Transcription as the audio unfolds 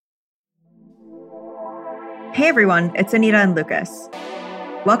Hey everyone, it's Anita and Lucas.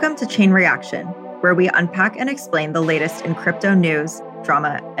 Welcome to Chain Reaction, where we unpack and explain the latest in crypto news,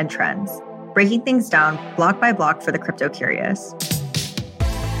 drama, and trends, breaking things down block by block for the crypto curious.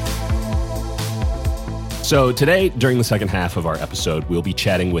 So today, during the second half of our episode, we'll be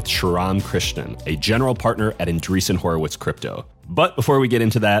chatting with Sriram Krishnan, a general partner at Andreessen Horowitz Crypto. But before we get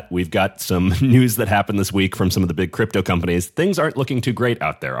into that, we've got some news that happened this week from some of the big crypto companies. Things aren't looking too great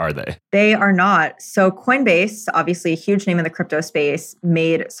out there, are they? They are not. So Coinbase, obviously a huge name in the crypto space,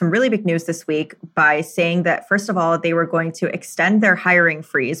 made some really big news this week by saying that, first of all, they were going to extend their hiring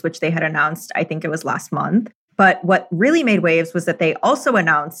freeze, which they had announced, I think it was last month. But what really made waves was that they also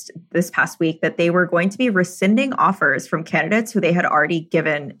announced this past week that they were going to be rescinding offers from candidates who they had already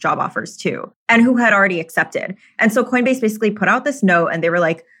given job offers to and who had already accepted. And so Coinbase basically put out this note and they were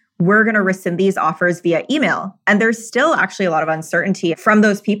like, we're going to rescind these offers via email. And there's still actually a lot of uncertainty from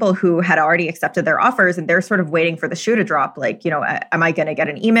those people who had already accepted their offers. And they're sort of waiting for the shoe to drop. Like, am I going to get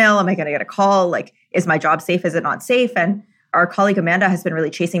an email? Am I going to get a call? Like, is my job safe? Is it not safe? And our colleague Amanda has been really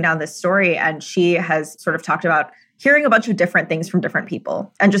chasing down this story, and she has sort of talked about hearing a bunch of different things from different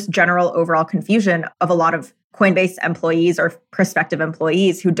people and just general overall confusion of a lot of Coinbase employees or prospective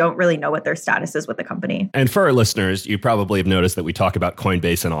employees who don't really know what their status is with the company. And for our listeners, you probably have noticed that we talk about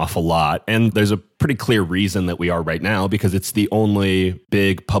Coinbase an awful lot. And there's a pretty clear reason that we are right now, because it's the only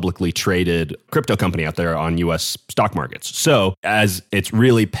big publicly traded crypto company out there on US stock markets. So as it's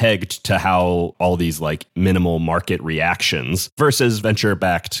really pegged to how all these like minimal market reactions versus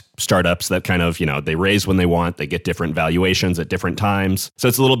venture-backed startups that kind of, they raise when they want, they get different valuations at different times. So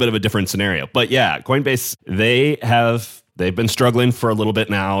it's a little bit of a different scenario. But yeah, Coinbase, they've been struggling for a little bit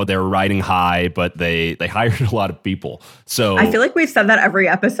now. They're riding high, but they hired a lot of people. So I feel like we've said that every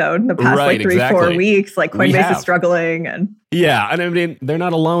episode in the past 3-4 weeks. Like Coinbase is struggling, and yeah, and I mean they're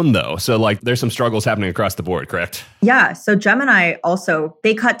not alone though. So like there's some struggles happening across the board, correct? Yeah. So Gemini also,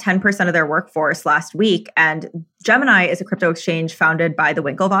 they cut 10% of their workforce last week, and Gemini is a crypto exchange founded by the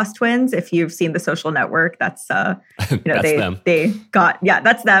Winklevoss twins. If you've seen The Social Network, that's that's them.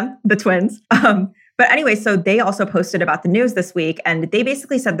 That's them, the twins. But anyway, so they also posted about the news this week, and they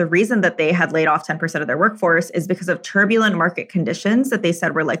basically said the reason that they had laid off 10% of their workforce is because of turbulent market conditions that they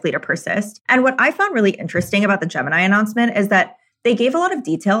said were likely to persist. And what I found really interesting about the Gemini announcement is that they gave a lot of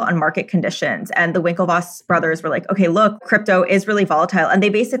detail on market conditions, and the Winklevoss brothers were like, okay, look, crypto is really volatile. And they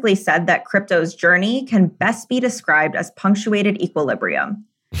basically said that crypto's journey can best be described as punctuated equilibrium.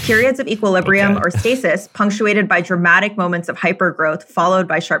 Periods of equilibrium or stasis punctuated by dramatic moments of hypergrowth followed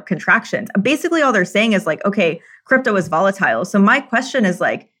by sharp contractions. Basically, all they're saying is like, okay, crypto is volatile. So my question is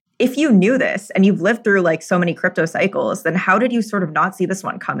like, if you knew this and you've lived through like so many crypto cycles, then how did you sort of not see this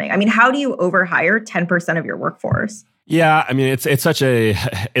one coming? I mean, how do you overhire 10% of your workforce? Yeah, I mean, it's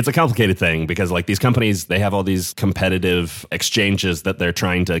a complicated thing because like these companies, they have all these competitive exchanges that they're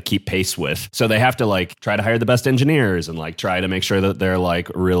trying to keep pace with. So they have to like try to hire the best engineers and like try to make sure that they're like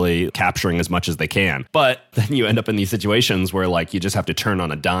really capturing as much as they can. But then you end up in these situations where like you just have to turn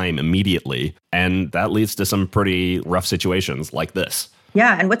on a dime immediately. And that leads to some pretty rough situations like this.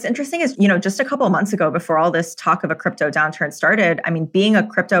 Yeah. And what's interesting is, just a couple of months ago, before all this talk of a crypto downturn started, I mean, being a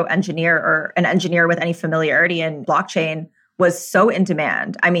crypto engineer or an engineer with any familiarity in blockchain was so in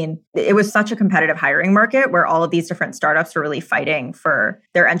demand. I mean, it was such a competitive hiring market where all of these different startups were really fighting for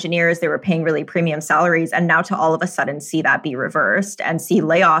their engineers. They were paying really premium salaries. And now to all of a sudden see that be reversed and see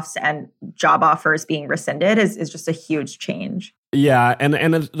layoffs and job offers being rescinded is just a huge change. Yeah, and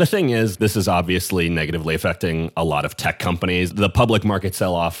the thing is, this is obviously negatively affecting a lot of tech companies. The public market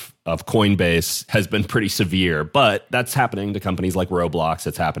sell-off of Coinbase has been pretty severe, but that's happening to companies like Roblox.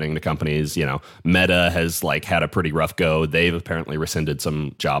 It's happening to companies, Meta has like had a pretty rough go. They've apparently rescinded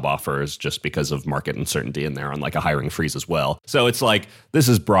some job offers just because of market uncertainty, and they're on like a hiring freeze as well. So it's like, this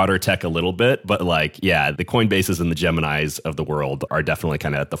is broader tech a little bit, but like, yeah, the Coinbases and the Geminis of the world are definitely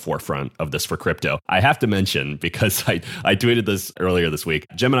kind of at the forefront of this for crypto. I have to mention, because I tweeted this earlier this week,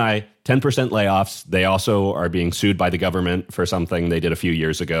 Gemini, 10% layoffs. They also are being sued by the government for something they did a few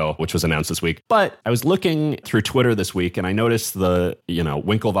years ago, which was announced this week. But I was looking through Twitter this week and I noticed the,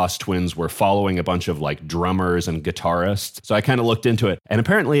 Winklevoss twins were following a bunch of like drummers and guitarists. So I kind of looked into it. And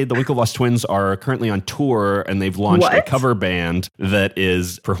apparently the Winklevoss twins are currently on tour and they've launched a cover band that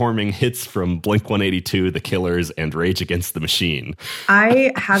is performing hits from Blink-182, The Killers, and Rage Against the Machine.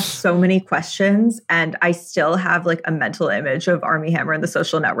 I have so many questions and I still have like a mental image of Armie Hammer and The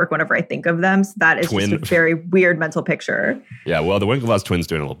Social Network whenever I think of them. So that is just a very weird mental picture. Yeah, well, the Winklevoss twins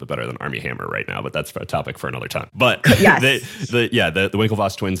doing a little bit better than Armie Hammer right now, but that's a topic for another time. But yes. the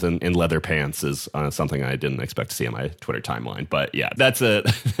Winklevoss twins in leather pants is something I didn't expect to see on my Twitter timeline. But yeah, that's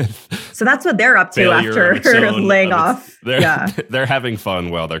So that's what they're up to after laying off. They're having fun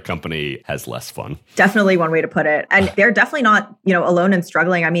while their company has less fun. Definitely one way to put it. And they're definitely not, alone in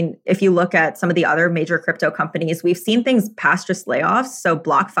struggling. I mean, if you look at some of the other major crypto companies, we've seen things past just layoffs. So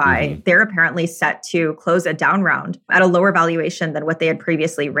BlockFi, they're apparently set to close a down round at a lower valuation than what they had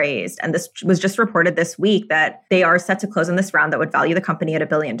previously raised. And this was just reported this week that they are set to close in this round that would value the company at $1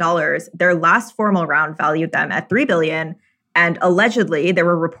 billion. Their last formal round valued them at $3 billion. And allegedly, there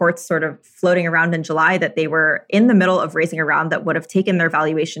were reports sort of floating around in July that they were in the middle of raising a round that would have taken their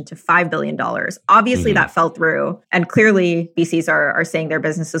valuation to $5 billion. Obviously, that fell through. And clearly, VCs are saying their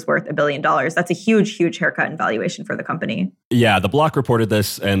business is worth $1 billion. That's a huge, huge haircut in valuation for the company. Yeah, the Block reported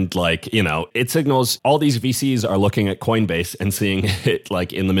this and it signals all these VCs are looking at Coinbase and seeing it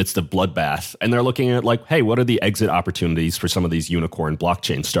in the midst of bloodbath. And they're looking at hey, what are the exit opportunities for some of these unicorn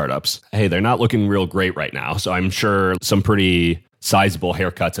blockchain startups? Hey, they're not looking real great right now. So I'm sure some pretty sizable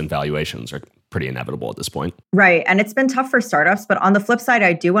haircuts and valuations are pretty inevitable at this point. Right. And it's been tough for startups. But on the flip side,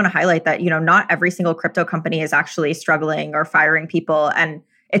 I do want to highlight that, not every single crypto company is actually struggling or firing people. And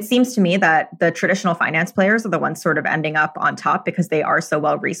it seems to me that the traditional finance players are the ones sort of ending up on top because they are so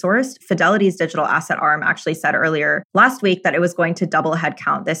well resourced. Fidelity's digital asset arm actually said earlier last week that it was going to double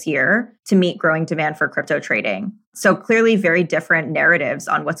headcount this year to meet growing demand for crypto trading. So clearly very different narratives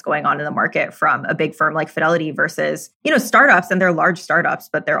on what's going on in the market from a big firm like Fidelity versus, startups, and they're large startups,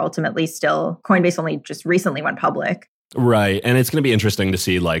 but they're ultimately still, Coinbase only just recently went public. Right. And it's going to be interesting to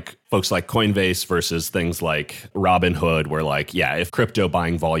see folks like Coinbase versus things like Robinhood, where if crypto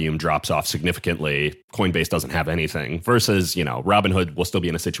buying volume drops off significantly, Coinbase doesn't have anything versus, Robinhood will still be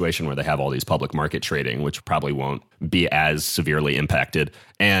in a situation where they have all these public market trading, which probably won't be as severely impacted.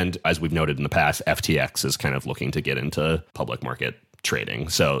 And as we've noted in the past, FTX is kind of looking to get into public market trading.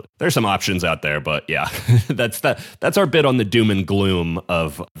 So there's some options out there, but yeah, that's our bit on the doom and gloom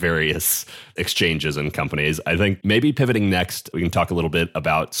of various exchanges and companies. I think maybe pivoting next, we can talk a little bit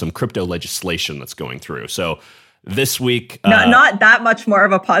about some crypto legislation that's going through. So this week... Not that much more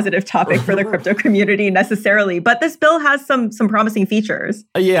of a positive topic for the crypto community necessarily, but this bill has some promising features.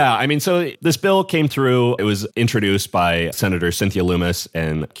 Yeah, I mean, so this bill came through. It was introduced by Senator Cynthia Lummis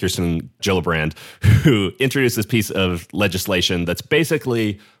and Kirsten Gillibrand, who introduced this piece of legislation that's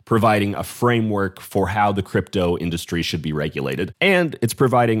basically providing a framework for how the crypto industry should be regulated. And it's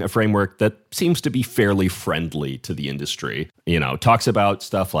providing a framework that seems to be fairly friendly to the industry. Talks about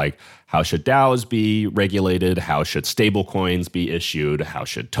stuff like how should DAOs be regulated, how should stablecoins be issued, how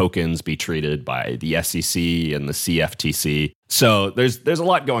should tokens be treated by the SEC and the CFTC. So there's a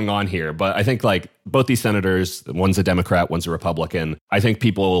lot going on here, but I think both these senators, one's a Democrat, one's a Republican, I think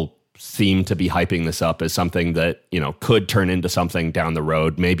people seem to be hyping this up as something that, could turn into something down the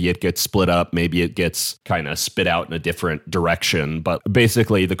road. Maybe it gets split up. Maybe it gets kind of spit out in a different direction. But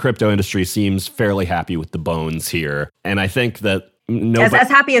basically, the crypto industry seems fairly happy with the bones here. And I think that as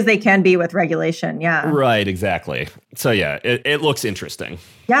happy as they can be with regulation. Yeah. Right. Exactly. So yeah, it looks interesting.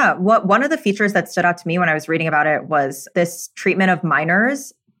 Yeah. One of the features that stood out to me when I was reading about it was this treatment of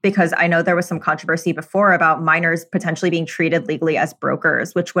minors, because I know there was some controversy before about minors potentially being treated legally as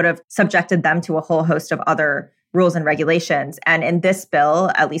brokers, which would have subjected them to a whole host of other rules and regulations. And in this bill,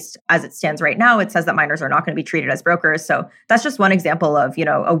 at least as it stands right now, it says that minors are not going to be treated as brokers. So that's just one example of,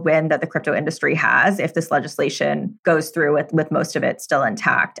 a win that the crypto industry has if this legislation goes through with most of it still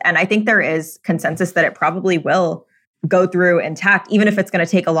intact. And I think there is consensus that it probably will go through intact, even if it's going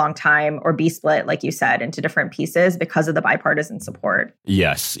to take a long time or be split, like you said, into different pieces because of the bipartisan support.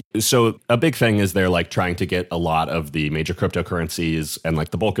 Yes. So a big thing is they're trying to get a lot of the major cryptocurrencies and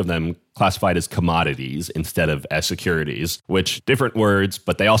the bulk of them classified as commodities instead of as securities, which different words,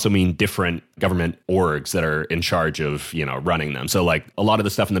 but they also mean different government orgs that are in charge of, running them. So a lot of the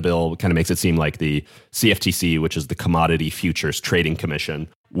stuff in the bill kind of makes it seem like the CFTC, which is the Commodity Futures Trading Commission,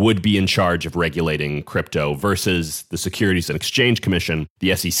 would be in charge of regulating crypto versus the Securities and Exchange Commission,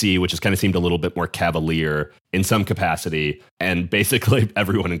 the SEC, which has kind of seemed a little bit more cavalier in some capacity, and basically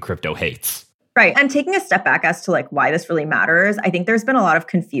everyone in crypto hates. Right. And taking a step back as to why this really matters, I think there's been a lot of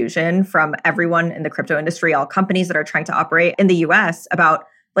confusion from everyone in the crypto industry, all companies that are trying to operate in the US about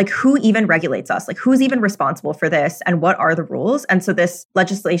who even regulates us? Who's even responsible for this and what are the rules? And so this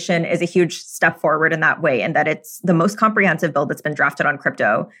legislation is a huge step forward in that way, and that it's the most comprehensive bill that's been drafted on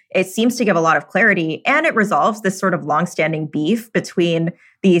crypto. It seems to give a lot of clarity, and it resolves this sort of longstanding beef between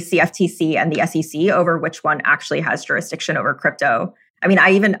the CFTC and the SEC over which one actually has jurisdiction over crypto. I mean,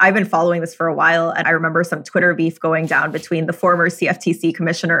 I've been following this for a while, and I remember some Twitter beef going down between the former CFTC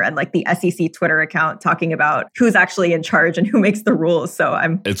commissioner and like the SEC Twitter account talking about who's actually in charge and who makes the rules. So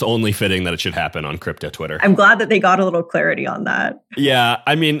it's only fitting that it should happen on crypto Twitter. I'm glad that they got a little clarity on that. Yeah,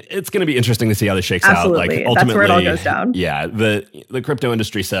 I mean, it's going to be interesting to see how this shakes out. Like, ultimately, that's where it all goes down. Yeah, the crypto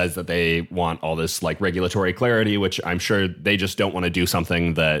industry says that they want all this like regulatory clarity, which I'm sure they just don't want to do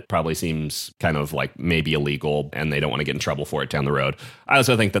something that probably seems kind of like maybe illegal, and they don't want to get in trouble for it down the road. I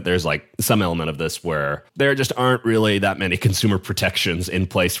also think that there's like some element of this where there just aren't really that many consumer protections in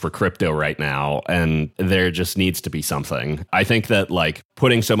place for crypto right now, and there just needs to be something. I think that like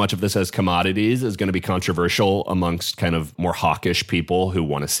putting so much of this as commodities is going to be controversial amongst kind of more hawkish people who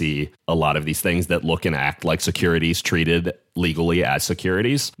want to see a lot of these things that look and act like securities treated legally as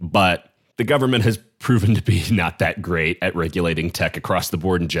securities. But the government has proven to be not that great at regulating tech across the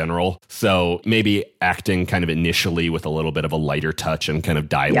board in general. So maybe acting kind of initially with a little bit of a lighter touch and kind of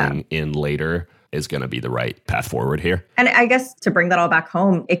dialing in later is going to be the right path forward here. And I guess to bring that all back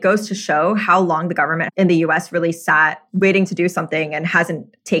home, it goes to show how long the government in the US really sat waiting to do something and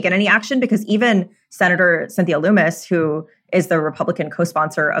hasn't taken any action, because even Senator Cynthia Lummis, who is the Republican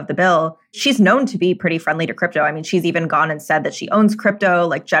co-sponsor of the bill, she's known to be pretty friendly to crypto. I mean, she's even gone and said that she owns crypto.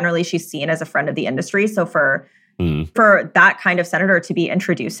 Like generally, she's seen as a friend of the industry. So for that kind of senator to be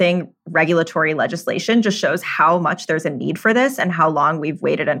introducing regulatory legislation just shows how much there's a need for this and how long we've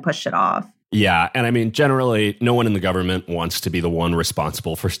waited and pushed it off. Yeah. And I mean, generally, no one in the government wants to be the one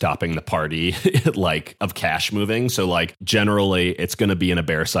responsible for stopping the party like of cash moving. So like generally, it's going to be in a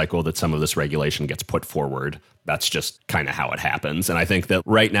bear cycle that some of this regulation gets put forward. That's just kind of how it happens. And I think that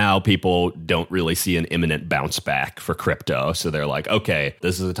right now, people don't really see an imminent bounce back for crypto. So they're like, okay,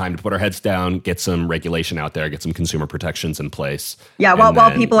 this is the time to put our heads down, get some regulation out there, get some consumer protections in place. Yeah,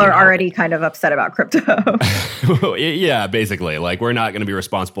 while people are already kind of upset about crypto. Yeah, basically. Like, we're not going to be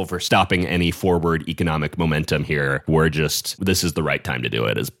responsible for stopping any forward economic momentum here. This is the right time to do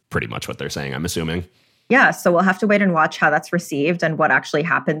it, is pretty much what they're saying, I'm assuming. Yeah, so we'll have to wait and watch how that's received and what actually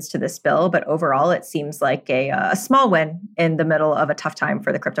happens to this bill. But overall, it seems like a small win in the middle of a tough time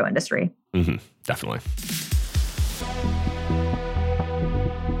for the crypto industry. Mm-hmm, definitely.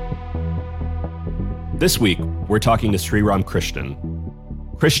 This week, we're talking to Sriram Krishnan.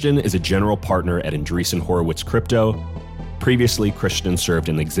 Krishnan is a general partner at Andreessen Horowitz Crypto. Previously, Krishnan served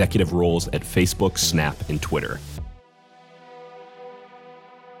in executive roles at Facebook, Snap, and Twitter.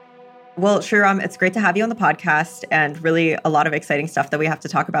 Well, Sriram, it's great to have you on the podcast, and really a lot of exciting stuff that we have to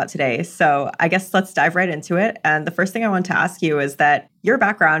talk about today. So I guess let's dive right into it. And the first thing I want to ask you is that your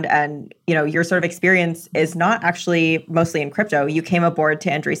background and, your sort of experience is not actually mostly in crypto. You came aboard to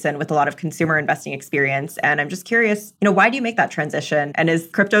Andreessen with a lot of consumer investing experience. And I'm just curious, why do you make that transition? And is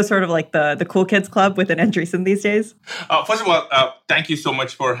crypto sort of like the cool kids club within Andreessen these days? First of all, thank you so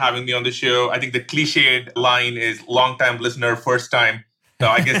much for having me on the show. I think the cliched line is long time listener, first time. So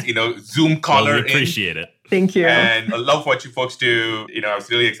I guess, Zoom caller. Well, we appreciate it. Thank you. And I love what you folks do. I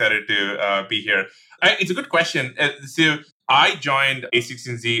was really excited to be here. It's a good question. So I joined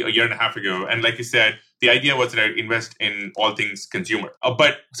a16z a year and a half ago. And like you said, the idea was that I'd invest in all things consumer.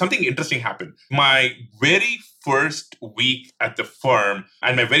 But something interesting happened. My very first week at the firm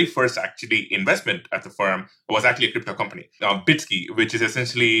and my very first actually investment at the firm was actually a crypto company, Bitsky, which is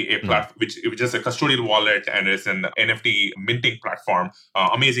essentially a platform, which is a custodial wallet and is an NFT minting platform.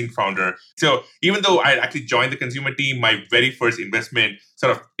 Amazing founder. So even though I actually joined the consumer team, my very first investment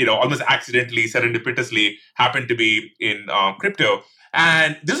sort of, almost accidentally, serendipitously happened to be in crypto.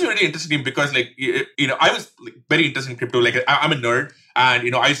 And this is really interesting because, I was very interested in crypto. Like, I'm a nerd,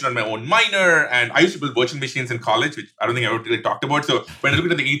 and I used to run my own miner, and I used to build virtual machines in college, which I don't think I ever really talked about. So when I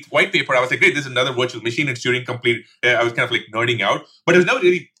looked at the 8th white paper, I was like, great, this is another virtual machine. It's Turing complete. I was kind of like nerding out, but I was never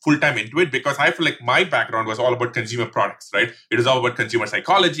really full time into it because I feel like my background was all about consumer products, right? It was all about consumer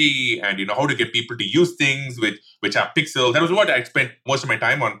psychology and how to get people to use things which have pixels. That was what I spent most of my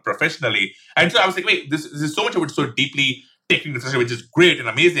time on professionally. And so I was like, wait, this is so much of it so deeply technical, which is great and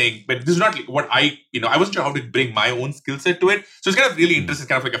amazing, but this is not like what I wasn't sure how to bring my own skill set to it. So it's kind of really interesting,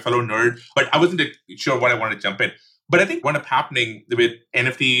 kind of like a fellow nerd, but I wasn't sure what I wanted to jump in. But I think what ended up happening with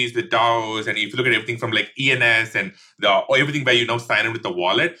NFTs, with DAOs, and if you look at everything from like ENS and everything where you now sign in with the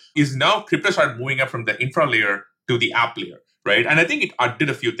wallet, is now crypto started moving up from the infra layer to the app layer, right? And I think it did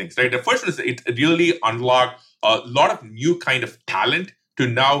a few things, right? The first one is it really unlocked a lot of new kind of talent to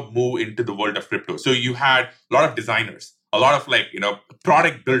now move into the world of crypto. So you had a lot of designers, a lot of like,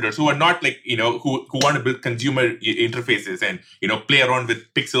 product builders who are not like, who want to build consumer interfaces and, play around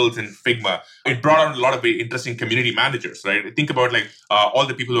with pixels and Figma. It brought on a lot of very interesting community managers, right? Think about like all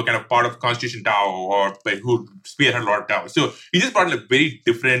the people who are kind of part of Constitution DAO or like, who spearhead a lot of DAOs. So he just brought a very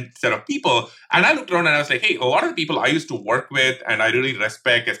different set of people. And I looked around and I was like, hey, a lot of the people I used to work with and I really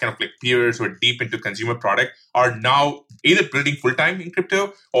respect as kind of like peers who are deep into consumer product are now either building full-time in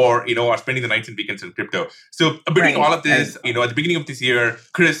crypto or, are spending the nights and weekends in crypto. So between all of this, at the beginning of this year,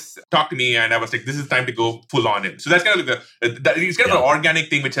 Chris talked to me and I was like, this is time to go full on in. So that's kind of like it's kind of an organic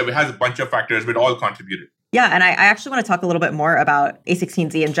thing, which has a bunch of factors, but all contributed. Yeah, and I actually want to talk a little bit more about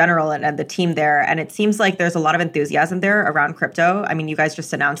a16z in general and the team there. And it seems like there's a lot of enthusiasm there around crypto. I mean, you guys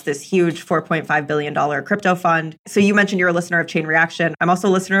just announced this huge $4.5 billion crypto fund. So you mentioned you're a listener of Chain Reaction. I'm also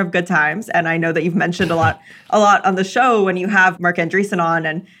a listener of Good Times. And I know that you've mentioned a lot on the show when you have Mark Andreessen on.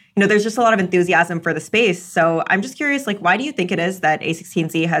 And there's just a lot of enthusiasm for the space. So I'm just curious, like, why do you think it is that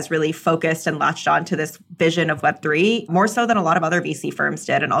a16z has really focused and latched on to this vision of Web3 more so than a lot of other VC firms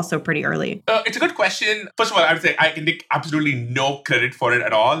did, and also pretty early? It's a good question. First of all, I would say I can take absolutely no credit for it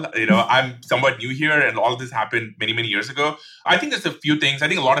at all. I'm somewhat new here and all of this happened many, many years ago. I think there's a few things. I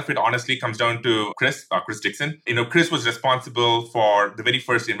think a lot of it honestly comes down to Chris Dixon. Chris was responsible for the very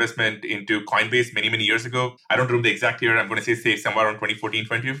first investment into Coinbase many, many years ago. I don't remember the exact year. I'm going to say somewhere around 2014,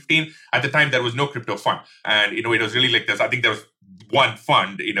 2015. At the time, there was no crypto fund. And, it was really like this. I think there was one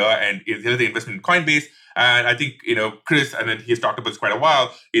fund, and it was the investment in Coinbase. And I think, Chris, and then he's talked about this quite a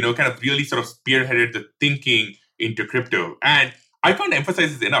while, kind of really sort of spearheaded the thinking into crypto. And I can't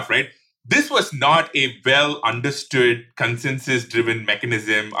emphasize this enough, right? This was not a well understood consensus driven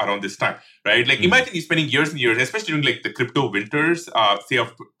mechanism around this time, right? Like imagine you spending years and years, especially during like the crypto winters, say of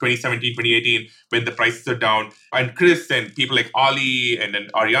 2017, 2018, when the prices are down, and Chris and people like Ali and then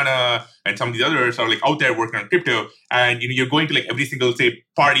Ariana and some of the others are like out there working on crypto. And you're going to like every single say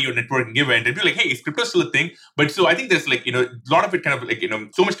party or networking event and be like, hey, is crypto still a thing? But so I think there's like, a lot of it kind of like,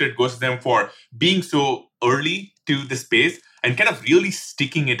 so much credit goes to them for being so early to the space and kind of really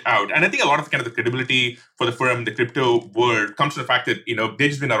sticking it out. And I think a lot of kind of the credibility for the firm, the crypto world, comes to the fact that, they've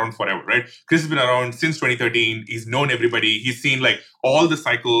just been around forever, right? Chris has been around since 2013. He's known everybody. He's seen like all the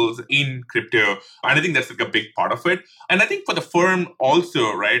cycles in crypto. And I think that's like a big part of it. And I think for the firm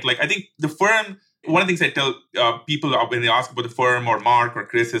also, right? Like I think the firm, one of the things I tell people when they ask about the firm or Mark or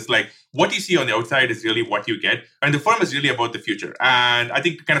Chris is like, what you see on the outside is really what you get. And the firm is really about the future. And I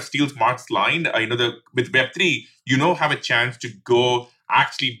think it kind of steals Mark's line, with Web3, have a chance to go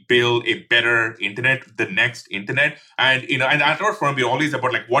actually build a better internet, the next internet. And, and at our firm, we're always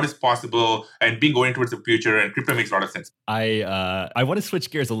about like what is possible and being going towards the future, and crypto makes a lot of sense. I want to switch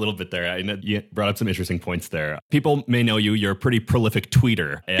gears a little bit there. I know you brought up some interesting points there. People may know you're a pretty prolific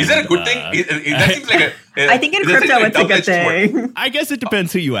tweeter. And, is that a good thing? That seems like I think in crypto it's a good thing. I guess it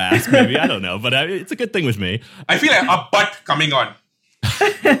depends who you ask, maybe. I don't know, but it's a good thing with me. I feel like a butt coming on.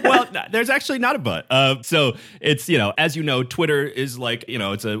 Well, there's actually not a but. So it's, as you know, Twitter is like,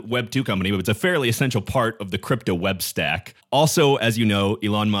 it's a Web 2 company, but it's a fairly essential part of the crypto web stack. Also, as you know,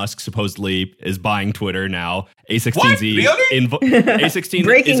 Elon Musk supposedly is buying Twitter now. A16z, really?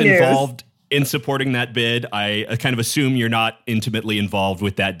 A16 is involved in supporting that bid. I kind of assume you're not intimately involved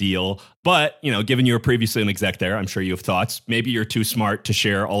with that deal. But, given you were previously an exec there, I'm sure you have thoughts. Maybe you're too smart to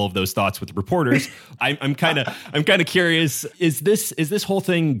share all of those thoughts with reporters. I'm kind of curious, is this whole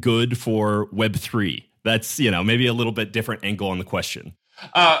thing good for Web3? That's, maybe a little bit different angle on the question.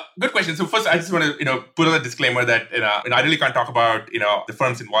 Good question. So first, I just want to, put on a disclaimer that, I really can't talk about, the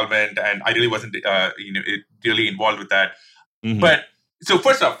firm's involvement, and I really wasn't, really involved with that. Mm-hmm. But so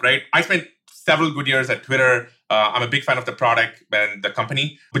first off, right, I spent several good years at Twitter. I'm a big fan of the product and the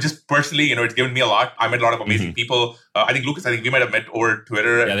company, but just personally, it's given me a lot. I met a lot of amazing people. I think, Lucas, we might have met over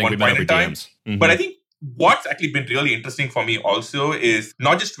Twitter at one point in time. Mm-hmm. But I think what's actually been really interesting for me also is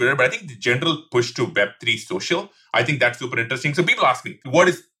not just Twitter, but I think the general push to Web3 social. I think that's super interesting. So people ask me, what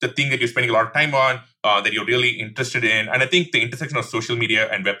is the thing that you're spending a lot of time on, that you're really interested in? And I think the intersection of social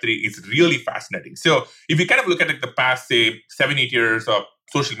media and Web3 is really fascinating. So if you kind of look at the past, say, 7-8 years of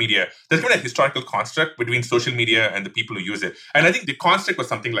social media, there's been a historical construct between social media and the people who use it. And I think the construct was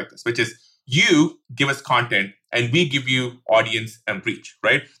something like this, which is you give us content and we give you audience and reach,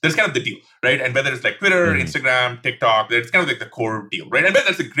 right? That's kind of the deal, right? And whether it's like Twitter, Instagram, TikTok, that's kind of like the core deal, right? And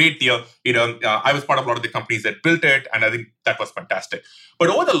that's a great deal. I was part of a lot of the companies that built it, and I think that was fantastic. But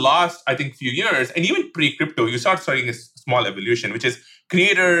over the last, I think, few years, and even pre-crypto, you start starting a small evolution, which is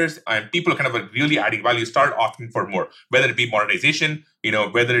creators and people kind of like really adding value start asking for more, whether it be monetization,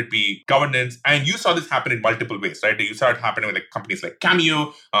 whether it be governance. And you saw this happen in multiple ways, right? You saw it happening with like companies like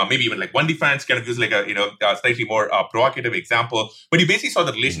Cameo, maybe even like OneDefense, kind of use like a slightly more provocative example. But you basically saw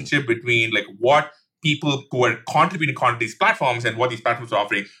the relationship between like what people who are contributing to these platforms and what these platforms are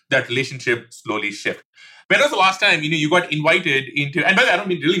offering, that relationship slowly shift. When was the last time, you got invited into, and by the way, I don't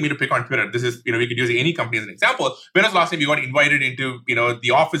really mean to pick on Twitter. This is, we could use any company as an example. When was the last time you got invited into,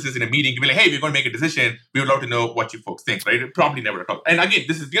 the offices in a meeting to be like, hey, we're going to make a decision. We would love to know what you folks think, right? Probably never at all. And again,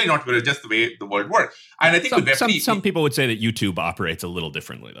 this is really not Twitter, just the way the world works. And I think with Web3, some people would say that YouTube operates a little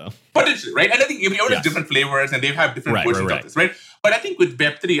differently, though. Potentially, right? And I think everyone has different flavors and they have different versions of this, right? But I think with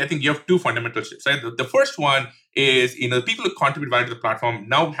Web3, I think you have two fundamental shifts, right? The first one is, the people who contribute value to the platform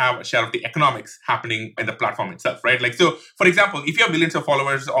now have a share of the economics happening in the platform itself, right? Like, so for example, if you have millions of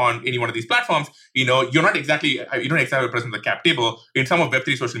followers on any one of these platforms, you don't exactly present on the cap table. In some of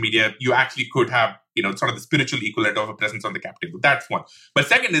Web3 social media, you actually could have, sort of the spiritual equivalent of a presence on the cap table. That's one. But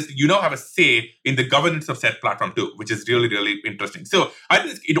second is you now have a say in the governance of said platform too, which is really, really interesting. So I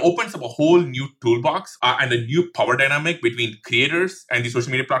think it opens up a whole new toolbox and a new power dynamic between creators and the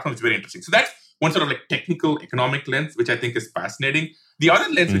social media platforms. It's very interesting. So that's one sort of like technical economic lens, which I think is fascinating. The other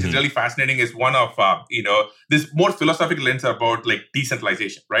lens, which is really fascinating, is one of, this more philosophical lens about like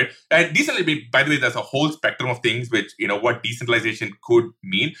decentralization, right? And decentralization, by the way, there's a whole spectrum of things which, what decentralization could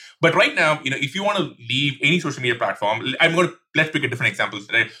mean. But right now, if you want to leave any social media platform, let's pick a different example,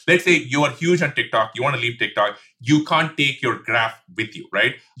 right? Let's say you are huge on TikTok, you want to leave TikTok, you can't take your graph with you,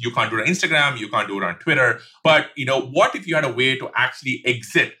 right? You can't do it on Instagram, you can't do it on Twitter. But, what if you had a way to actually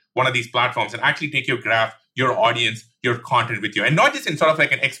exit one of these platforms and actually take your graph, your audience, your content with you, and not just in sort of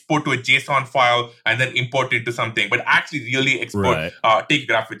like an export to a JSON file and then import it into something, but actually really export, take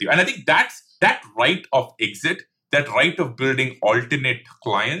graph with you. And I think that's that right of exit, that right of building alternate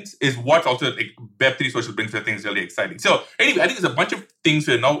clients is what also like Web3 social brings to things really exciting. So anyway, I think there's a bunch of things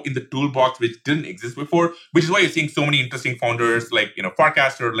that are now in the toolbox which didn't exist before, which is why you're seeing so many interesting founders like,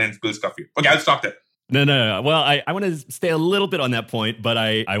 Farcaster, Lens build stuff here. Okay, I'll stop there. No. Well, I want to stay a little bit on that point, but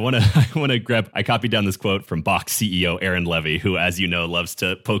I want to grab. I copied down this quote from Box CEO Aaron Levy, who, as you know, loves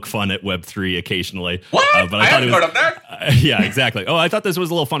to poke fun at Web3 occasionally. What? But I haven't heard of that. Yeah, exactly. Oh, I thought this was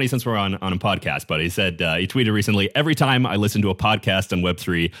a little funny since we're on a podcast. But he said he tweeted recently, every time I listen to a podcast on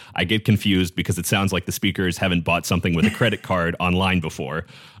Web3, I get confused because it sounds like the speakers haven't bought something with a credit card online before.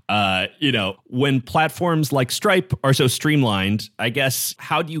 When platforms like Stripe are so streamlined, I guess,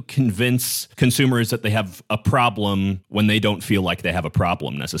 how do you convince consumers that they have a problem when they don't feel like they have a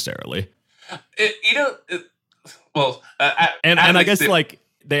problem necessarily? I guess like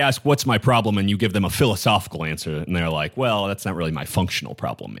they ask, what's my problem? And you give them a philosophical answer. And they're like, well, that's not really my functional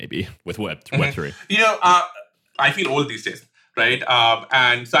problem, maybe, with Web3. I feel old these days. Right.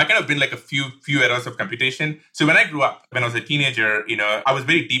 And so I kind of been like a few eras of computation. So when I grew up, when I was a teenager, I was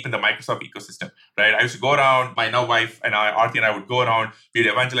very deep in the Microsoft ecosystem. Right. I used to go around, my now wife and I, Aarti and I would go around, we'd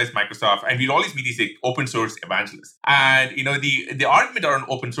evangelize Microsoft, and we'd always meet these like, open source evangelists. And, the argument around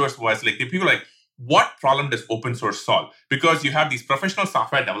open source was like, the people like, what problem does open source solve? Because you have these professional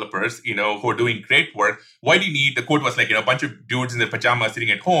software developers, who are doing great work. Why do you need, the code was like, a bunch of dudes in their pajamas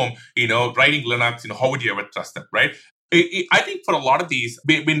sitting at home, writing Linux, how would you ever trust them, right? I think for a lot of these,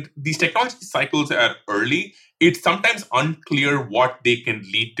 when these technology cycles are early, it's sometimes unclear what they can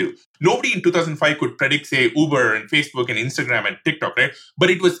lead to. Nobody in 2005 could predict, say, Uber and Facebook and Instagram and TikTok, right? But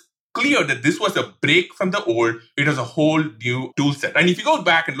it was clear that this was a break from the old. It was a whole new tool set. And if you go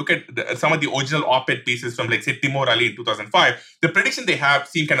back and look at some of the original op-ed pieces from, like, say, Tim O'Reilly in 2005, the prediction they have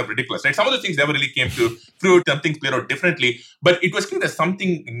seem kind of ridiculous, right? Some of the things never really came to fruit, some things played out differently, but it was clear that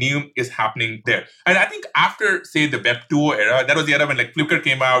something new is happening there. And I think after, say, the Web 2.0 era, that was the era when, like, Flickr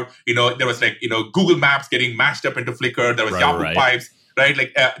came out, there was, like, Google Maps getting mashed up into Flickr, there was Yahoo Pipes, right?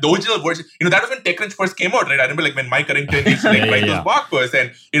 Like the original version, that was when TechCrunch first came out, right? I remember like when Mike Arrington used to write those blog posts.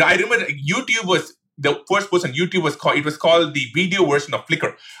 And, I remember YouTube was, the first post on YouTube was called the video version of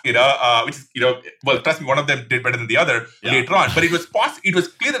Flickr, which is, well, trust me, one of them did better than the other later on. But it was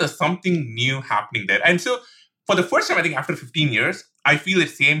clear that there's something new happening there. And so for the first time, I think after 15 years, I feel the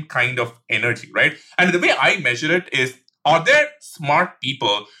same kind of energy, right? And the way I measure it is, are there smart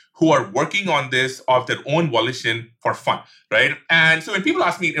people who are working on this of their own volition for fun, right? And so when people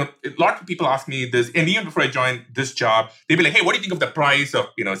ask me, a lot of people ask me this, and even before I joined this job, they'd be like, hey, what do you think of the price of,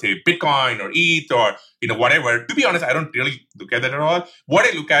 say, Bitcoin or ETH or, whatever? To be honest, I don't really look at that at all.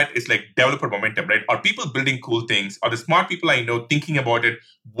 What I look at is like developer momentum, right? Are people building cool things? Are the smart people I know thinking about it,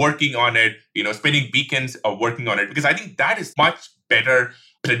 working on it, spending weekends working on it? Because I think that is much better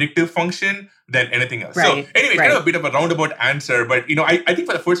predictive function than anything else. Right, So anyway, kind of a bit of a roundabout answer, but I think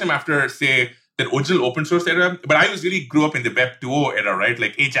for the first time after, say, the original open source era, but I was really grew up in the Web 2.0 era, right?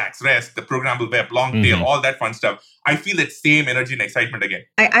 Like Ajax, REST, the programmable web, long tail, all that fun stuff. I feel that same energy and excitement again.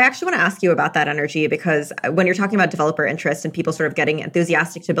 I actually want to ask you about that energy, because when you're talking about developer interest and people sort of getting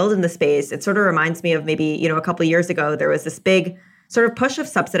enthusiastic to build in the space, it sort of reminds me of maybe, a couple of years ago, there was this big sort of push of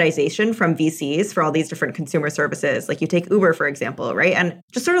subsidization from VCs for all these different consumer services. Like you take Uber, for example, right? And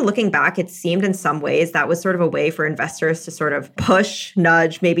just sort of looking back, it seemed in some ways that was sort of a way for investors to sort of push,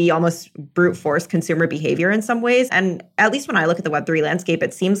 nudge, maybe almost brute force consumer behavior in some ways. And at least when I look at the Web3 landscape,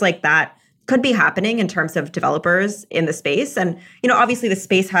 it seems like that could be happening in terms of developers in the space. And, obviously the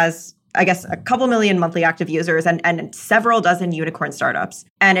space has, I guess, a couple million monthly active users and several dozen unicorn startups.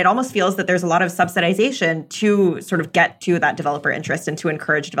 And it almost feels that there's a lot of subsidization to sort of get to that developer interest and to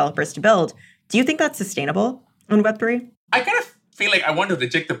encourage developers to build. Do you think that's sustainable in Web3? I kind of feel like I want to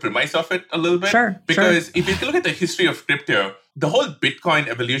reject the premise of it a little bit. Because if you look at the history of crypto, the whole Bitcoin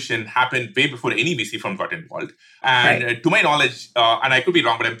evolution happened way before any VC firm got involved. And to my knowledge, and I could be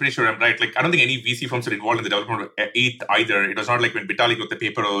wrong, but I'm pretty sure I'm right, like I don't think any VC firms are involved in the development of ETH either. It was not like when Vitalik got the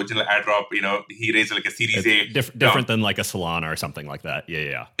paper or original airdrop, he raised like a Series A. Different than like a Solana or something like that.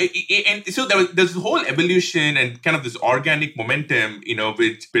 Yeah. And so there's this whole evolution and kind of this organic momentum,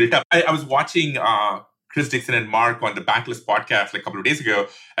 which built up. I was watching Chris Dixon and Mark on the Bankless podcast like a couple of days ago.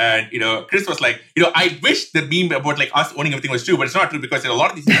 And, Chris was like, I wish the meme about like us owning everything was true, but it's not true because a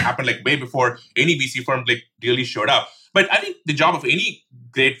lot of these things happened like way before any VC firm like really showed up. But I think the job of any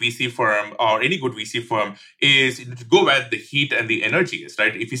great VC firm or any good VC firm is to go where the heat and the energy is,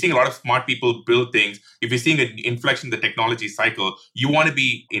 right? If you're seeing a lot of smart people build things, if you're seeing an inflection in the technology cycle, you want to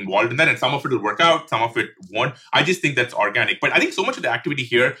be involved in that. And some of it will work out, some of it won't. I just think that's organic. But I think so much of the activity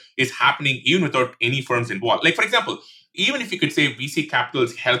here is happening even without any firms involved. Like, for example, even if you could say VC capital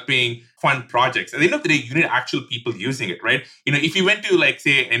is helping fund projects, at the end of the day, you need actual people using it, right? If you went to like,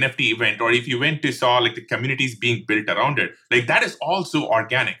 say, NFT event, or if you went to saw like the communities being built around it, like that is also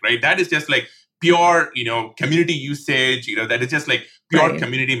organic, right? That is just like pure, community usage, that is just like pure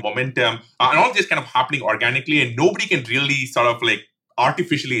community momentum, and all just kind of happening organically, and nobody can really sort of like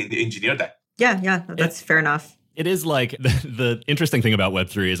artificially engineer that. Yeah, that's fair enough. It is like the interesting thing about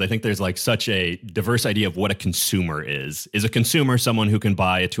Web3 is I think there's like such a diverse idea of what a consumer is. Is a consumer someone who can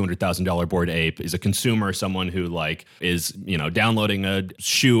buy a $200,000 Bored Ape? Is a consumer someone who like is, downloading a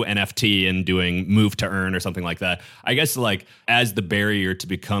shoe NFT and doing move to earn or something like that? I guess like as the barrier to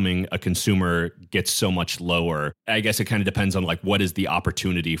becoming a consumer gets so much lower, I guess it kind of depends on like what is the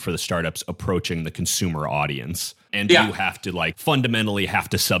opportunity for the startups approaching the consumer audience. And do you have to like fundamentally have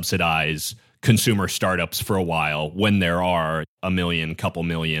to subsidize consumer startups for a while when there are couple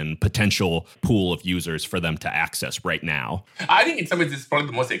million potential pool of users for them to access right now? I think in some ways this is probably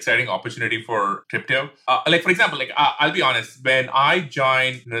the most exciting opportunity for crypto. Like for example, I'll be honest, when I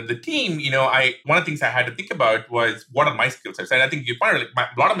joined the team, one of the things I had to think about was what are my skill sets, and I think you find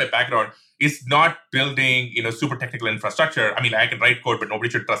a lot of my background is not building, super technical infrastructure. I mean, I can write code, but nobody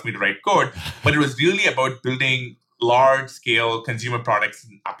should trust me to write code. But it was really about building large-scale consumer products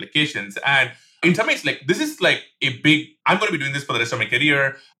and applications. And in some ways, like this is like I'm going to be doing this for the rest of my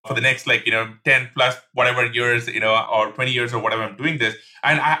career, for the next 10 plus whatever years, or 20 years or whatever I'm doing this.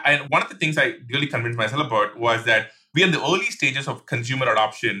 And one of the things I really convinced myself about was that we are in the early stages of consumer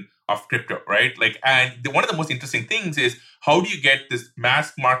adoption of crypto, right? One of the most interesting things is how do you get this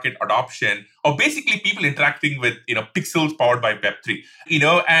mass market adoption of basically people interacting with, pixels powered by Web3,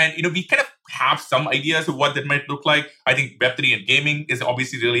 and, we kind of have some ideas of what that might look like. I think Web3 and gaming is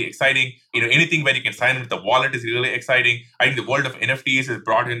obviously really exciting. Anything where you can sign in with a wallet is really exciting. I think the world of NFTs has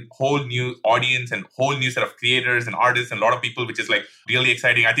brought in whole new audience and whole new set of creators and artists and a lot of people, which is like really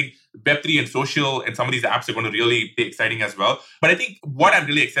exciting. I think Web3 and social and some of these apps are going to really be exciting as well. But I think what I'm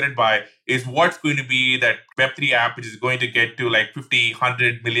really excited by is what's going to be that Web3 app, which is going to get to like 50,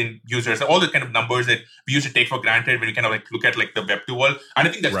 100 million users, all the kind of numbers that we used to take for granted when you kind of like look at like the Web2 world. And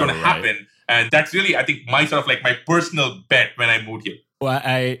I think that's going to happen. And that's really, I think, my sort of like my personal bet when I moved here. Well,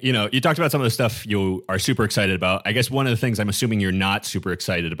 you talked about some of the stuff you are super excited about. I guess one of the things I'm assuming you're not super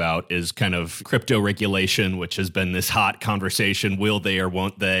excited about is kind of crypto regulation, which has been this hot conversation. Will they or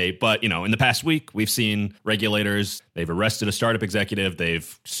won't they? But, in the past week, we've seen regulators, they've arrested a startup executive,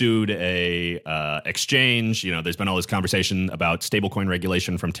 they've sued a exchange. There's been all this conversation about stablecoin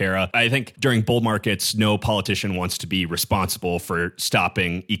regulation from Terra. I think during bull markets, no politician wants to be responsible for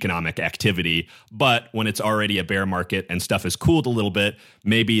stopping economic activity. But when it's already a bear market and stuff has cooled a little bit,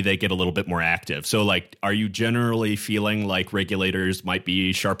 maybe they get a little bit more active. So are you generally feeling like regulators might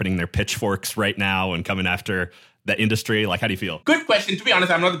be sharpening their pitchforks right now and coming after the industry? Like, how do you feel? Good question. To be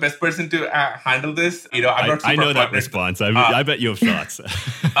honest, I'm not the best person to handle this. I'm not super I know that plugged in. response. I bet you have thoughts.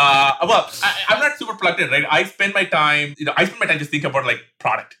 I'm not super plugged in, right? I spend my time just thinking about like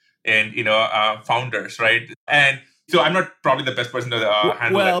product and, founders, right? And so I'm not probably the best person to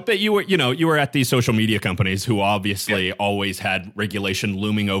handle Well, that. but you were at these social media companies who obviously always had regulation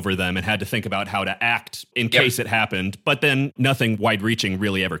looming over them and had to think about how to act in case it happened. But then nothing wide-reaching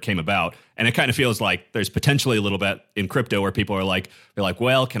really ever came about. And it kind of feels like there's potentially a little bit in crypto where people are they're like,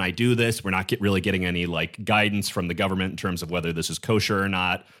 well, can I do this? We're not really getting any like guidance from the government in terms of whether this is kosher or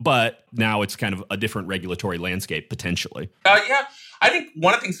not. But now it's kind of a different regulatory landscape potentially. I think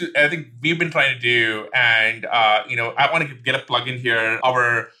one of the things I think we've been trying to do, and I want to get a plug in here.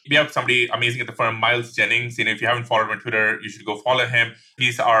 We have somebody amazing at the firm, Miles Jennings. If you haven't followed him on Twitter, you should go follow him.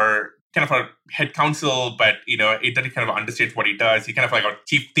 He's our kind of our head counsel, but it doesn't kind of understates what he does. He kind of like our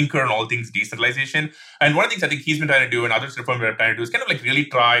chief thinker on all things decentralization. And one of the things I think he's been trying to do, and others in the firm are trying to do, is kind of like really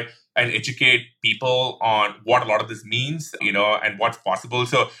try and educate people on what a lot of this means, and what's possible.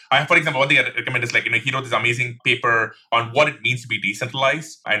 So, for example, one thing I recommend is he wrote this amazing paper on what it means to be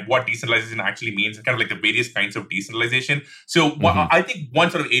decentralized and what decentralization actually means, and kind of like the various kinds of decentralization. So, I think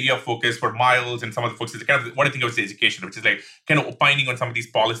one sort of area of focus for Miles and some of the folks is kind of what I think of as education, which is like kind of opining on some of these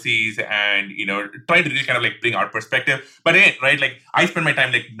policies and trying to really kind of like bring our perspective. But again, right, like I spend my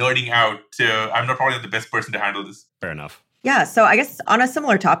time like nerding out, so I'm not probably the best person to handle this. Fair enough. Yeah. So I guess on a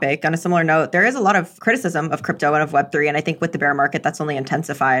similar topic, on a similar note, there is a lot of criticism of crypto and of Web3. And I think with the bear market, that's only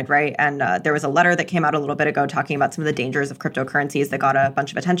intensified, right? And there was a letter that came out a little bit ago talking about some of the dangers of cryptocurrencies that got a bunch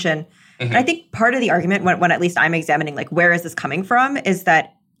of attention. Mm-hmm. And I think part of the argument, when at least I'm examining, like, where is this coming from, is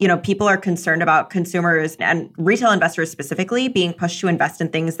that people are concerned about consumers and retail investors specifically being pushed to invest in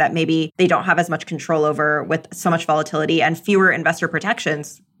things that maybe they don't have as much control over with so much volatility and fewer investor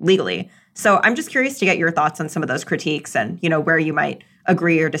protections legally. So I'm just curious to get your thoughts on some of those critiques and, where you might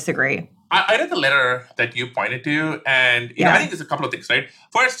agree or disagree. I read the letter that you pointed to, and I think there's a couple of things, right?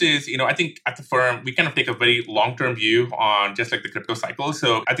 First is, I think at the firm, we kind of take a very long-term view on just like the crypto cycle.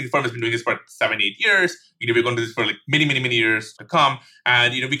 So I think the firm has been doing this for 7-8 years. We're going to do this for like many, many, many years to come.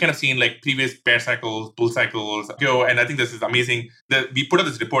 And, we kind of seen like previous bear cycles, bull cycles go. And I think this is amazing. We put out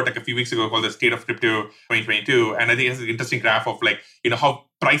this report like a few weeks ago called the State of Crypto 2022. And I think it's an interesting graph of like, how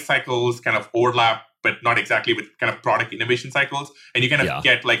price cycles kind of overlap, but not exactly with kind of product innovation cycles. And you kind of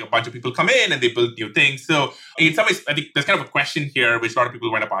get like a bunch of people come in and they build new things. So in some ways, I think there's kind of a question here, which a lot of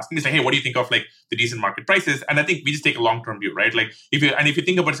people wind up asking. It's like, hey, what do you think of like the decent market prices? And I think we just take a long-term view, right? Like if you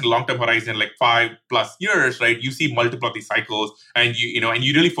think about it in a long-term horizon, like 5+ years, right? You see multiple of these cycles and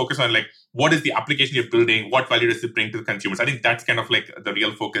you really focus on like, what is the application you're building? What value does it bring to the consumers? I think that's kind of like the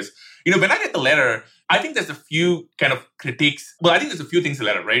real focus. When I read the letter, I think there's a few kind of critiques. Well, I think there's a few things in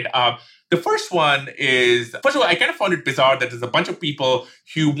the letter, right? The first one is, first of all, I kind of found it bizarre that there's a bunch of people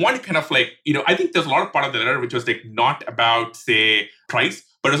who want to kind of like, I think there's a lot of part of the letter which was like not about, say, price,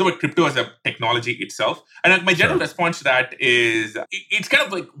 but also about crypto as a technology itself. And my general response to that is, it's kind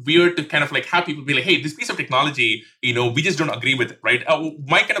of like weird to kind of like have people be like, hey, this piece of technology, we just don't agree with it, right?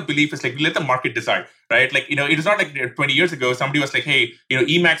 My kind of belief is like, let the market decide, right? Like, it is not like 20 years ago, somebody was like, hey,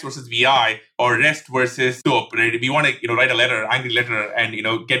 Emacs versus VI or REST versus SOAP, right? If you want to, write a letter, angry letter, and,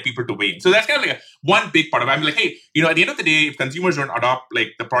 get people to weigh in. So that's kind of like one big part of it. I'm like, hey, at the end of the day, if consumers don't adopt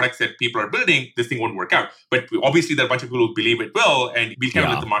like the products that people are building, this thing won't work out. But obviously there are a bunch of people who believe it will, and we'll kind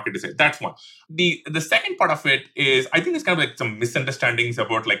of let the market decide. That's one. The second part of it is, I think there's kind of like some misunderstandings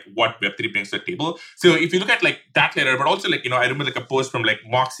about like what Web3 brings to the table. So if you look at like that letter, but also like, I remember like a post from like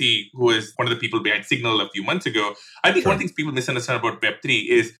Moxie, who is one of the people behind Signal a few months ago. I think one of the things people misunderstand about Web3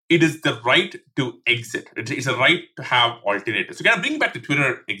 is it is the right to exit. It's a right to have alternatives. So kind of bringing back the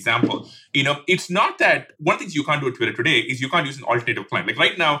Twitter example, it's not that one of the things you can't do with Twitter today is you can't use an alternative client. Like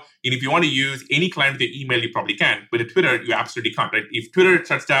right now, if you want to use any client with your email, you probably can. But with Twitter, you absolutely can't, right? If Twitter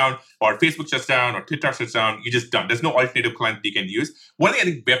shuts down or Facebook shuts down or TikTok shuts down, you're just done. There's no alternative client that you can use. One thing I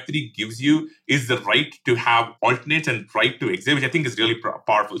think Web3 gives you is the right to have alternates and right to exit, which I think is really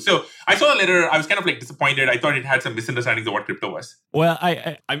powerful. So I saw the letter. I was kind of like disappointed. I thought it had some misunderstandings of what crypto was. Well,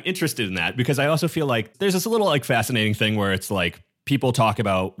 I'm interested in that because I also feel like there's this little like fascinating thing where it's like, people talk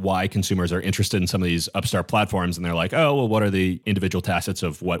about why consumers are interested in some of these upstart platforms, and they're like, oh, well, what are the individual facets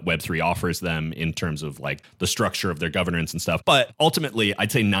of what Web3 offers them in terms of like the structure of their governance and stuff. But ultimately,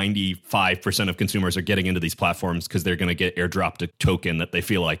 I'd say 95% of consumers are getting into these platforms because they're going to get airdropped a token that they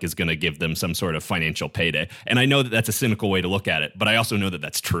feel like is going to give them some sort of financial payday. And I know that that's a cynical way to look at it, but I also know that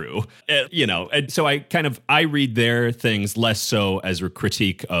that's true. And so I read their things less so as a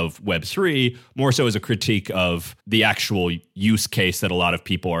critique of Web3, more so as a critique of the actual use case that a lot of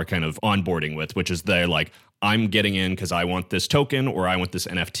people are kind of onboarding with, which is they're like, I'm getting in because I want this token or I want this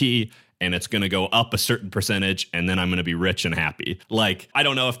NFT, and it's going to go up a certain percentage, and then I'm going to be rich and happy. Like, I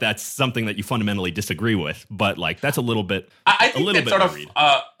don't know if that's something that you fundamentally disagree with, but like that's a little bit. I think that sort of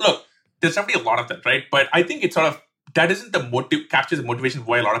look. There's definitely a lot of that, right? But I think it's sort of that isn't the captures the motivation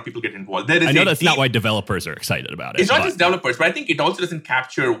why a lot of people get involved. There is I know that's not why developers are excited about it. It's not just developers, but I think it also doesn't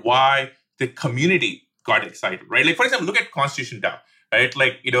capture why the community got excited, right? Like, for example, look at Constitution DAO. Right?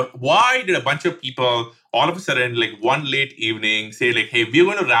 Like, why did a bunch of people all of a sudden, like one late evening, say like, hey, we're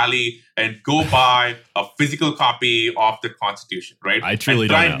going to rally and go buy a physical copy of the Constitution, right? I truly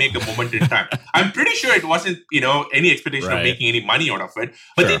try don't and make a moment in time. I'm pretty sure it wasn't, any expectation of making any money out of it,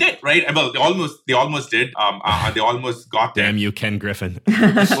 but they did, right? Well, they almost did. They almost got there. Damn you, Ken Griffin.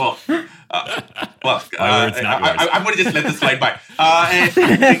 Well, I'm going to just let this slide by.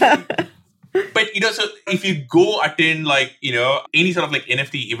 But, so if you go attend like, any sort of like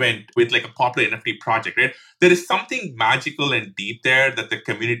NFT event with like a popular NFT project, right? There is something magical and deep there that the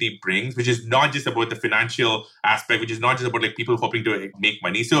community brings, which is not just about the financial aspect, which is not just about like people hoping to like, make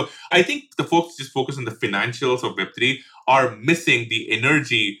money. So I think the folks just focus on the financials of Web3 are missing the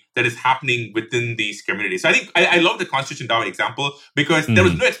energy that is happening within these communities. So I think I love the Constitution DAO example because there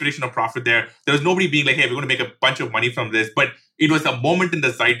was no expectation of profit there. There was nobody being like, hey, we're going to make a bunch of money from this. But it was a moment in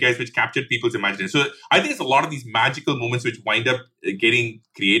the zeitgeist which captured people's imagination. So I think it's a lot of these magical moments which wind up getting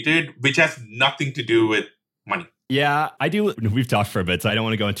created, which has nothing to do with money. Yeah, I do. We've talked for a bit, so I don't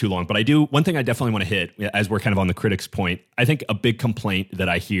want to go in too long. But I do. One thing I definitely want to hit, as we're kind of on the critics' point, I think a big complaint that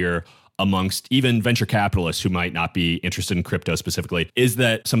I hear amongst even venture capitalists who might not be interested in crypto specifically is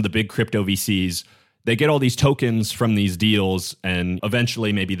that some of the big crypto VCs, they get all these tokens from these deals and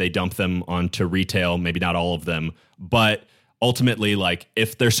eventually maybe they dump them onto retail, maybe not all of them. But ultimately, like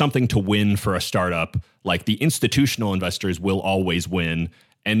if there's something to win for a startup, like the institutional investors will always win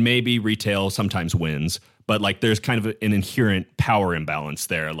and maybe retail sometimes wins. But like there's kind of an inherent power imbalance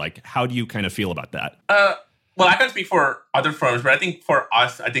there. Like how do you kind of feel about that? Well, I can't speak for other firms, but I think for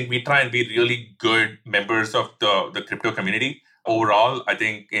us, I think we try and be really good members of the crypto community overall. I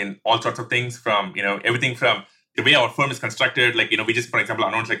think in all sorts of things from, everything from the way our firm is constructed, like, we just, for example,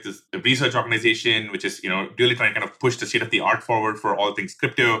 announced like this research organization, which is, really trying to kind of push the state of the art forward for all things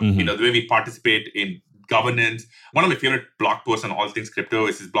crypto, the way we participate in governance. One of my favorite blog posts on all things crypto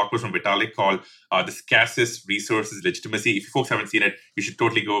is this blog post from Vitalik called The Scarcest Resource is Legitimacy. If you folks haven't seen it, you should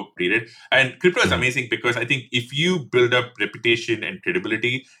totally go read it. And crypto is amazing because I think if you build up reputation and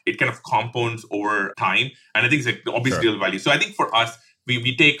credibility, it kind of compounds over time. And I think it's like the obvious real value. So I think for us,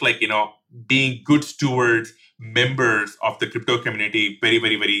 we take like, being good stewards, members of the crypto community very,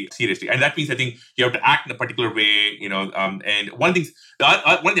 very, very seriously. And that means I think you have to act in a particular way, and one of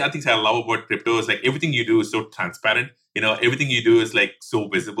the other things I love about crypto is like everything you do is so transparent. Everything you do is like so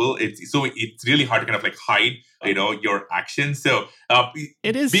visible. It's really hard to kind of like hide, your actions. So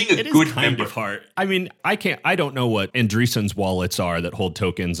it is being a good member. Of hard. I mean, I don't know what Andreessen's wallets are that hold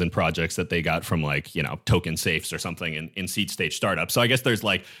tokens and projects that they got from like, token safes or something in seed stage startups. So I guess there's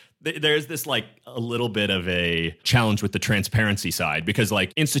this like a little bit of a challenge with the transparency side because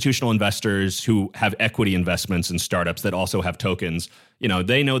like institutional investors who have equity investments in startups that also have tokens,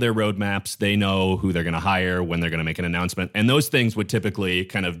 they know their roadmaps, they know who they're going to hire, when they're going to make an announcement. And those things would typically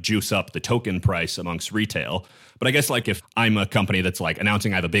kind of juice up the token price amongst retail. But I guess like if I'm a company that's like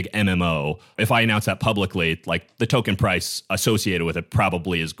announcing I have a big MMO, if I announce that publicly, like the token price associated with it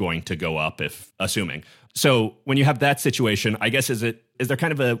probably is going to go up if assuming. So when you have that situation, I guess is there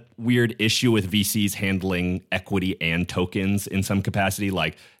kind of a weird issue with VCs handling equity and tokens in some capacity?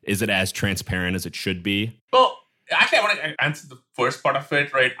 Like, is it as transparent as it should be? Well, actually, I want to answer the first part of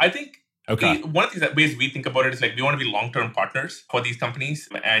it, right? I think one of the ways we think about it is like we want to be long-term partners for these companies.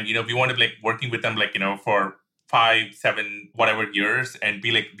 And, we want to be like working with them like, for 5, 7, whatever years and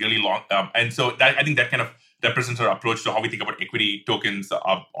be like really long. And so that I think that kind of represents our approach to how we think about equity, tokens,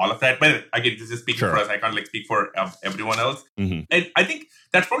 all of that. But again, this is speaking for us. I can't like speak for everyone else. And I think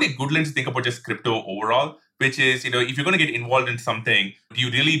that's probably a good lens to think about just crypto overall, which is, if you're going to get involved in something, do you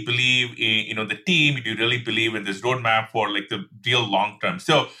really believe in, the team? Do you really believe in this roadmap for like the real long term?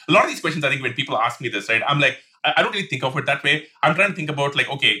 So a lot of these questions, I think when people ask me this, right, I'm like, I don't really think of it that way. I'm trying to think about like,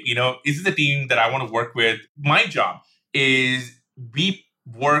 okay, is this a team that I want to work with? My job is we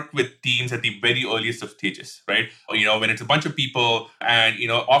work with teams at the very earliest of stages, right? When it's a bunch of people and,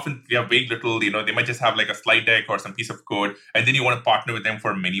 often we have very little, they might just have like a slide deck or some piece of code. And then you want to partner with them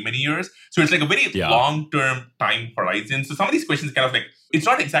for many, many years. So it's like a very long-term time horizon. So some of these questions kind of like, it's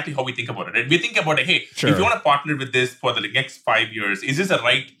not exactly how we think about it, right? We think about it, hey, if you want to partner with this for the next 5 years, is this a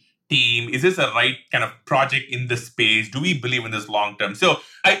right team? Is this a right kind of project in this space? Do we believe in this long term? So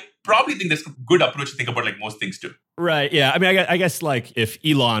probably think that's a good approach to think about like most things too. Right. Yeah. I mean, I guess like if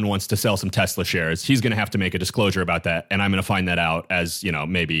Elon wants to sell some Tesla shares, he's going to have to make a disclosure about that. And I'm going to find that out as,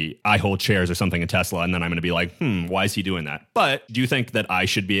 maybe I hold shares or something in Tesla. And then I'm going to be like, why is he doing that? But do you think that I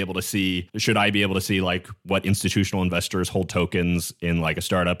should I be able to see like what institutional investors hold tokens in like a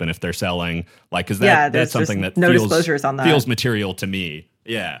startup and if they're selling, like, because that's something that no disclosures on that. Feels material to me.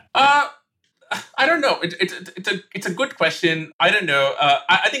 Yeah. I don't know. It's a good question. I don't know.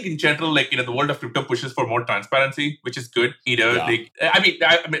 I think in general, like, the world of crypto pushes for more transparency, which is good. Like, I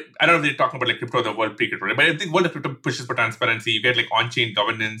don't know if they're talking about like crypto, the world pre-crypto, right? But I think world of crypto pushes for transparency. You get like on-chain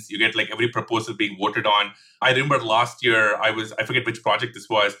governance. You get like every proposal being voted on. I remember last year, I forget which project this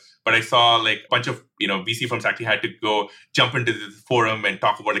was, but I saw like a bunch of, VC firms actually had to go jump into the forum and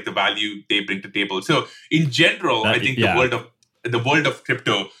talk about like the value they bring to the table. So in general, I think the world of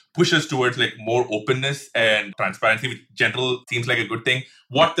crypto pushes towards like more openness and transparency, which in general seems like a good thing.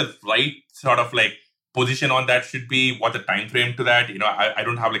 What the right sort of like position on that should be, what the time frame to that, I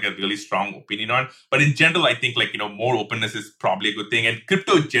don't have like a really strong opinion on. But in general, I think like, more openness is probably a good thing. And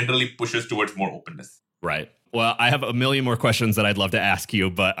crypto generally pushes towards more openness. Right. Well, I have a million more questions that I'd love to ask you,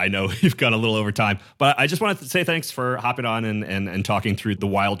 but I know you've gone a little over time. But I just wanted to say thanks for hopping on and talking through the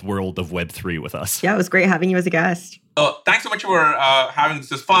wild world of Web3 with us. Yeah, it was great having you as a guest. Thanks so much for having this.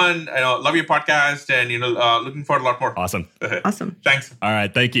 It was fun. I love your podcast and, looking forward to a lot more. Awesome. Awesome. Thanks. All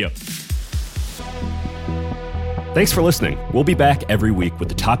right. Thank you. Thanks for listening. We'll be back every week with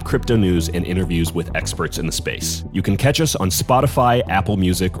the top crypto news and interviews with experts in the space. You can catch us on Spotify, Apple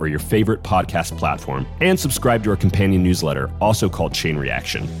Music, or your favorite podcast platform, and subscribe to our companion newsletter, also called Chain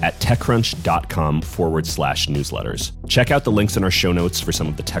Reaction, at techcrunch.com/newsletters. Check out the links in our show notes for some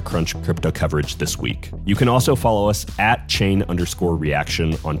of the TechCrunch crypto coverage this week. You can also follow us at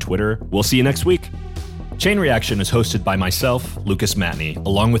chain_reaction on Twitter. We'll see you next week. Chain Reaction is hosted by myself, Lucas Matney,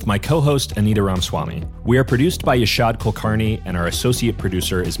 along with my co-host, Anita Ramswamy. We are produced by Yashad Kulkarni, and our associate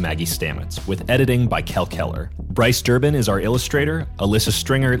producer is Maggie Stamets, with editing by Kel Keller. Bryce Durbin is our illustrator, Alyssa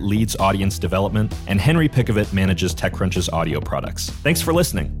Stringer leads audience development, and Henry Pickavet manages TechCrunch's audio products. Thanks for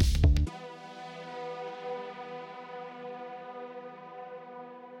listening.